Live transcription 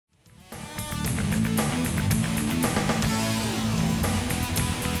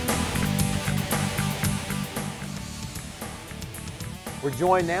We're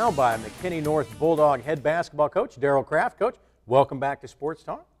joined now by McKinney North Bulldog head basketball coach, Darryll Kraft. Coach, welcome back to Sports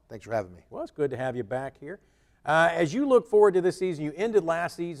Talk. Thanks for having me. Well, it's good to have you back here. As you look forward to this season, you ended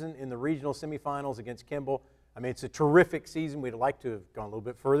last season in the regional semifinals against Kimball. I mean, it's a terrific season. We'd like to have gone a little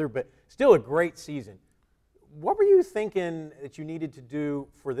bit further, but still a great season. What were you thinking that you needed to do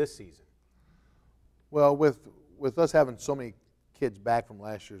for this season? Well, with us having so many kids back from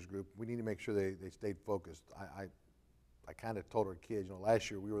last year's group, we need to make sure they stayed focused. I kind of told our kids, last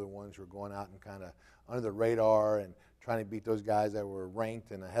year we were the ones who were going out and kind of under the radar and trying to beat those guys that were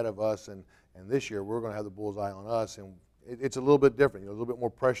ranked and ahead of us. And this year we're going to have the bullseye on us, and it's a little bit different. A little bit more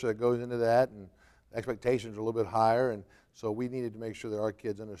pressure that goes into that, and expectations are a little bit higher. And so we needed to make sure that our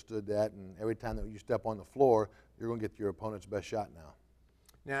kids understood that. And every time that you step on the floor, you're going to get your opponent's best shot now.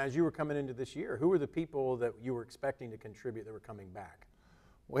 Now, as you were coming into this year, who were the people that you were expecting to contribute that were coming back?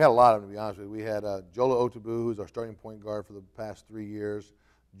 We had a lot of them, to be honest with you. We had Jola Otabu, who's our starting point guard for the past 3 years.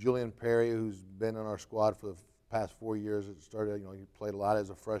 Julian Perry, who's been on our squad for the past 4 years. It started, he played a lot as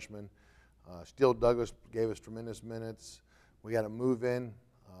a freshman. Steele Douglas gave us tremendous minutes. We got a move-in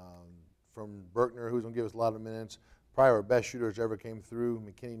from Berkner, who's going to give us a lot of minutes. Probably our best shooters ever came through,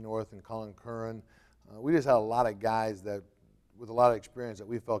 McKinney North and Colin Curran. We just had a lot of guys that, with a lot of experience, that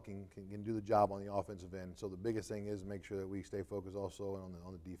we felt can do the job on the offensive end. So the biggest thing is make sure that we stay focused also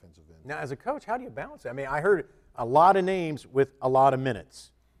on the defensive end. Now, as a coach, how do you balance it? I mean, I heard a lot of names with a lot of minutes.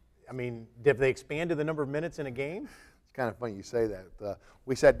 I mean, have they expanded the number of minutes in a game? It's kind of funny you say that.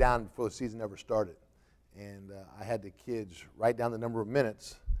 We sat down before the season ever started, and I had the kids write down the number of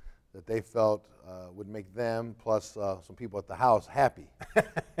minutes that they felt would make them, plus some people at the house, happy.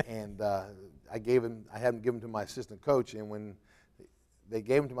 And I had them give them to my assistant coach, and when they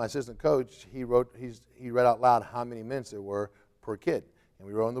gave them to my assistant coach, he read out loud how many minutes there were per kid. And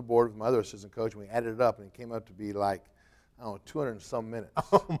we wrote on the board with my other assistant coach, and we added it up, and it came up to be like, 200 and some minutes.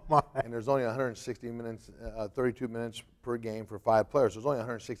 Oh, my. And there's only 160 minutes, 32 minutes per game for 5 players. So there's only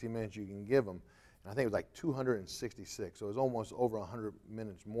 160 minutes you can give them. And I think it was like 266. So it was almost over 100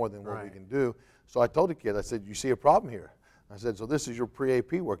 minutes more than what we can do. So I told the kids, I said, you see a problem here? I said, so this is your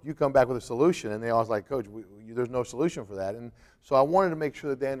pre-AP work. You come back with a solution. And they all was like, Coach, there's no solution for that. And so I wanted to make sure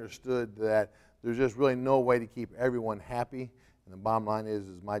that they understood that there's just really no way to keep everyone happy. And the bottom line is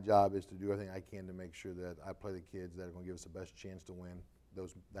my job is to do everything I can to make sure that I play the kids that are going to give us the best chance to win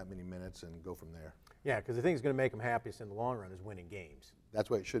that many minutes and go from there. Yeah, because the thing that's going to make them happiest in the long run is winning games. That's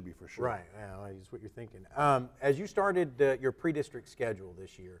what it should be for sure. Right, yeah, that's what you're thinking. As you started your pre-district schedule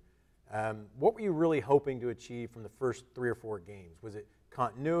this year, what were you really hoping to achieve from the first 3 or 4 games? Was it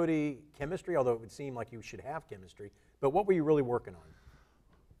continuity, chemistry, although it would seem like you should have chemistry, but what were you really working on?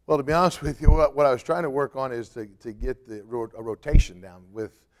 Well, to be honest with you, what I was trying to work on is to get a rotation down.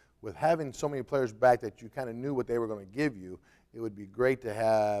 With having so many players back that you kind of knew what they were going to give you, it would be great to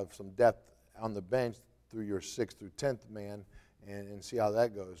have some depth on the bench through your 6th through 10th man and see how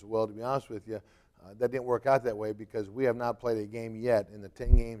that goes. Well, to be honest with you, that didn't work out that way because we have not played a game yet. In the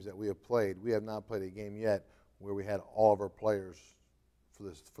 10 games that we have played, we have not played a game yet where we had all of our players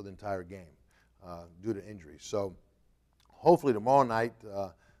for the entire game due to injuries. So hopefully tomorrow night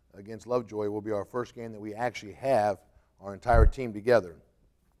against Lovejoy will be our first game that we actually have our entire team together.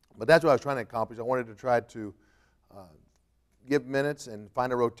 But that's what I was trying to accomplish. I wanted to try to give minutes and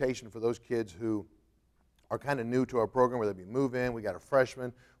find a rotation for those kids who are kind of new to our program, whether it be move-in, we got a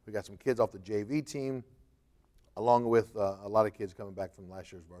freshman, we got some kids off the JV team, along with a lot of kids coming back from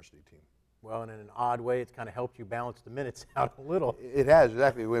last year's varsity team. Well, and in an odd way, it's kind of helped you balance the minutes out a little. It has,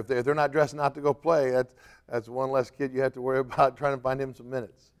 exactly. If they're not dressing out to go play, that's one less kid you have to worry about trying to find him some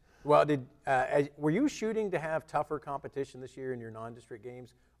minutes. Well, were you shooting to have tougher competition this year in your non-district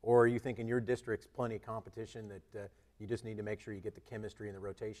games, or are you thinking your district's plenty of competition that you just need to make sure you get the chemistry and the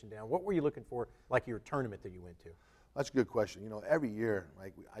rotation down? What were you looking for, like your tournament that you went to? That's a good question. Every year,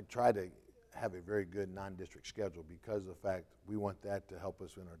 I try to have a very good non-district schedule because of the fact we want that to help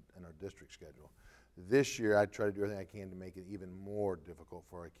us in our district schedule. This year, I try to do everything I can to make it even more difficult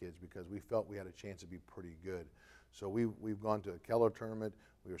for our kids because we felt we had a chance to be pretty good. So we've gone to a Keller tournament.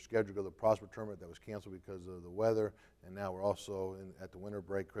 We were scheduled to go to the Prosper tournament that was canceled because of the weather, and now we're also at the winter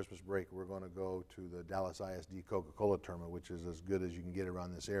break, Christmas break, we're going to go to the Dallas ISD Coca-Cola tournament, which is as good as you can get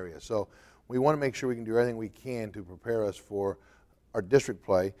around this area. So we want to make sure we can do everything we can to prepare us for our district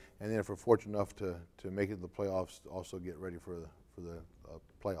play, and then if we're fortunate enough to make it to the playoffs, also get ready for the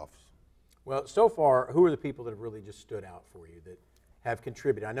playoffs. Well, so far, who are the people that have really just stood out for you that have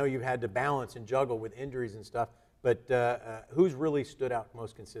contributed? I know you've had to balance and juggle with injuries and stuff, but who's really stood out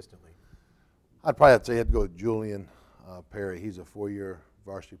most consistently? I'd probably have to say I'd go with Julian Perry. He's a 4-year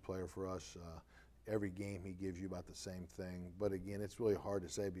varsity player for us. every game he gives you about the same thing. But again, it's really hard to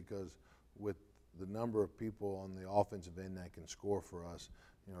say because with the number of people on the offensive end that can score for us,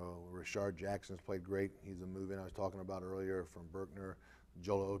 you know, Rashard Jackson's played great. He's a move-in I was talking about earlier from Berkner.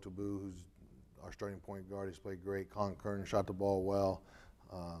 Jola Otobu, who's our starting point guard, he's played great. Colin Kern shot the ball well.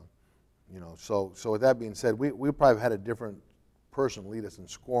 You know, so with that being said, we probably had a different person lead us in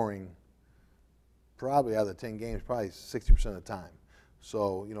scoring probably out of the 10 games, probably 60% of the time.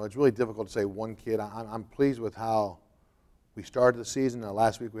 So, you know, it's really difficult to say one kid. I'm pleased with how we started the season.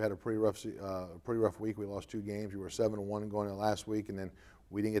 Last week we had a pretty rough week. We lost 2 games. We were 7-1 going into last week, and then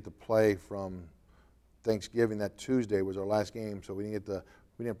we didn't get to play from Thanksgiving. That Tuesday was our last game, so we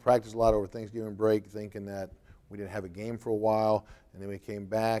didn't practice a lot over Thanksgiving break, thinking that we didn't have a game for a while, and then we came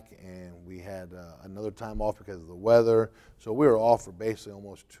back and we had another time off because of the weather. So we were off for basically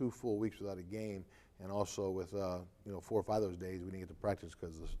almost 2 full weeks without a game, and also with you know, 4 or 5 of those days we didn't get to practice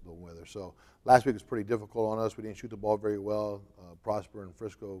because of the weather. So last week was pretty difficult on us. We didn't shoot the ball very well. Prosper and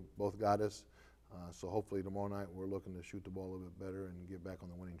Frisco both got us. So hopefully tomorrow night we're looking to shoot the ball a little bit better and get back on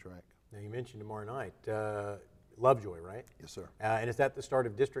the winning track. Now you mentioned tomorrow night, Lovejoy, right? Yes, sir. And is that the start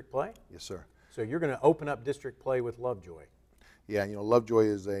of district play? Yes, sir. So you're going to open up district play with Lovejoy. Yeah, you know, Lovejoy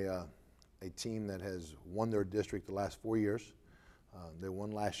is a team that has won their district the last 4 years. They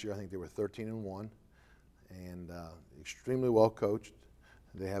won last year. I think they were 13-1, and extremely well coached.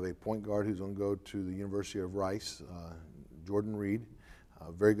 They have a point guard who's going to go to the University of Rice, Jordan Reed,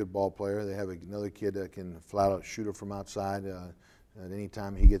 a very good ball player. They have another kid that can flat out shoot it from outside at any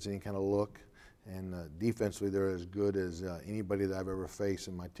time he gets any kind of look. And defensively, they're as good as anybody that I've ever faced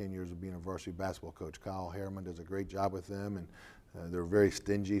in my 10 years of being a varsity basketball coach. Kyle Harriman does a great job with them, and they're very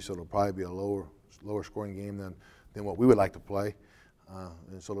stingy, so it'll probably be a lower scoring game than what we would like to play.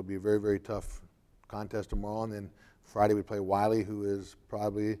 And so it'll be a very, very tough contest tomorrow. And then Friday we play Wiley, who is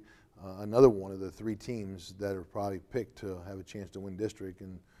probably another one of the 3 teams that are probably picked to have a chance to win district,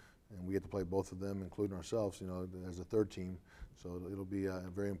 and we get to play both of them, including ourselves, you know, as a 3rd team. So it'll be a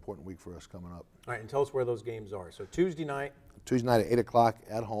very important week for us coming up. All right, and tell us where those games are. So Tuesday night. Tuesday night at 8 o'clock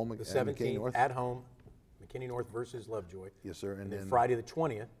at home. The at McKinney 17th North. at home, McKinney North versus Lovejoy. Yes, sir. And then Friday the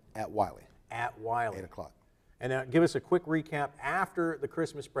 20th. At Wiley. At Wiley. 8 o'clock. And now give us a quick recap after the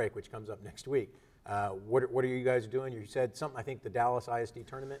Christmas break, which comes up next week. What are you guys doing? You said something, I think, the Dallas ISD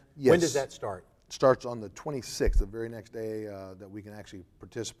tournament. Yes. When does that start? Starts on the 26th, the very next day that we can actually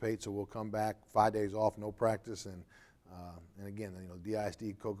participate. So we'll come back 5 days off, no practice, and again, you know,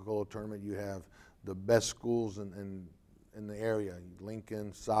 DISD Coca-Cola tournament. You have the best schools in the area: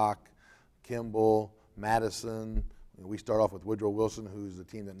 Lincoln, Sauk, Kimball, Madison. You know, we start off with Woodrow Wilson, who's the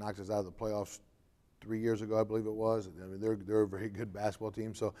team that knocked us out of the playoffs 3 years ago, I believe it was. I mean, they're a very good basketball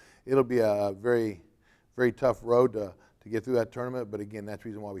team. So it'll be a very, very tough road to get through that tournament. But again, that's the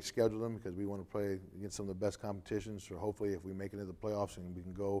reason why we scheduled them, because we want to play against some of the best competitions. So hopefully, if we make it into the playoffs and we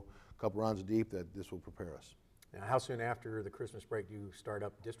can go a couple rounds deep, that this will prepare us. Now, how soon after the Christmas break do you start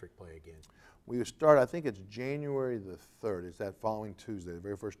up district play again? We start, I think it's January the 3rd. It's that following Tuesday, the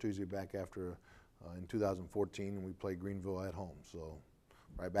very first Tuesday back after in 2014, and we play Greenville at home. So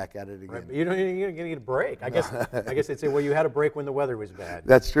right back at it again. Right, but you're going to get a break. I guess they'd say, well, you had a break when the weather was bad.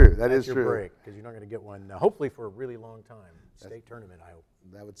 That's true. That's your true. break, because you're not going to get one, hopefully, for a really long time. State tournament, I hope.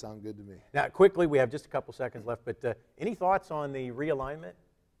 That would sound good to me. Now, quickly, we have just a couple seconds left, but any thoughts on the realignment?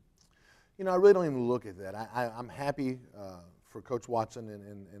 You know, I really don't even look at that. I'm happy for Coach Watson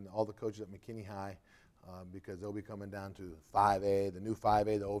and all the coaches at McKinney High because they'll be coming down to 5A, the new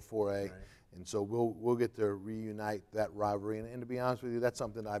 5A, the old 4A. Right. And so we'll get to reunite that rivalry. And to be honest with you, that's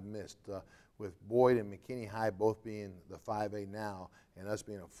something I've missed. With Boyd and McKinney High both being the 5A now and us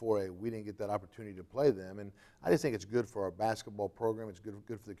being a 4A, we didn't get that opportunity to play them. And I just think it's good for our basketball program. It's good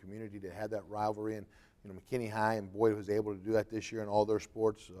for the community to have that rivalry. And, you know, McKinney High and Boyd was able to do that this year in all their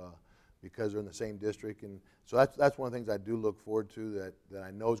sports because they're in the same district. And so that's one of the things I do look forward to that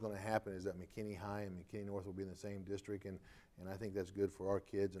I know is going to happen, is that McKinney High and McKinney North will be in the same district. And I think that's good for our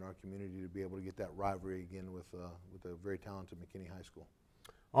kids and our community to be able to get that rivalry again with a very talented McKinney High School.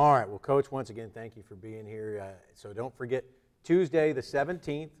 All right. Well, Coach, once again, thank you for being here. So don't forget, Tuesday the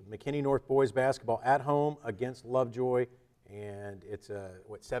 17th, McKinney North boys basketball at home against Lovejoy. And it's,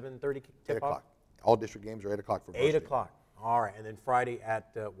 7:30 tip-off? 8 o'clock. All district games are 8 o'clock for varsity. 8 o'clock. All right. And then Friday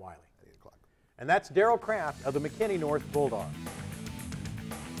at Wiley. At 8 o'clock. And that's Darryll Kraft of the McKinney North Bulldogs.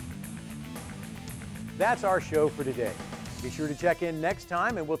 That's our show for today. Be sure to check in next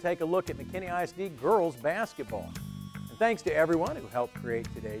time, and we'll take a look at McKinney ISD girls basketball. And thanks to everyone who helped create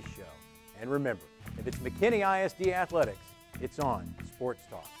today's show. And remember, if it's McKinney ISD athletics, it's on Sports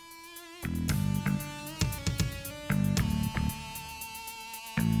Talk.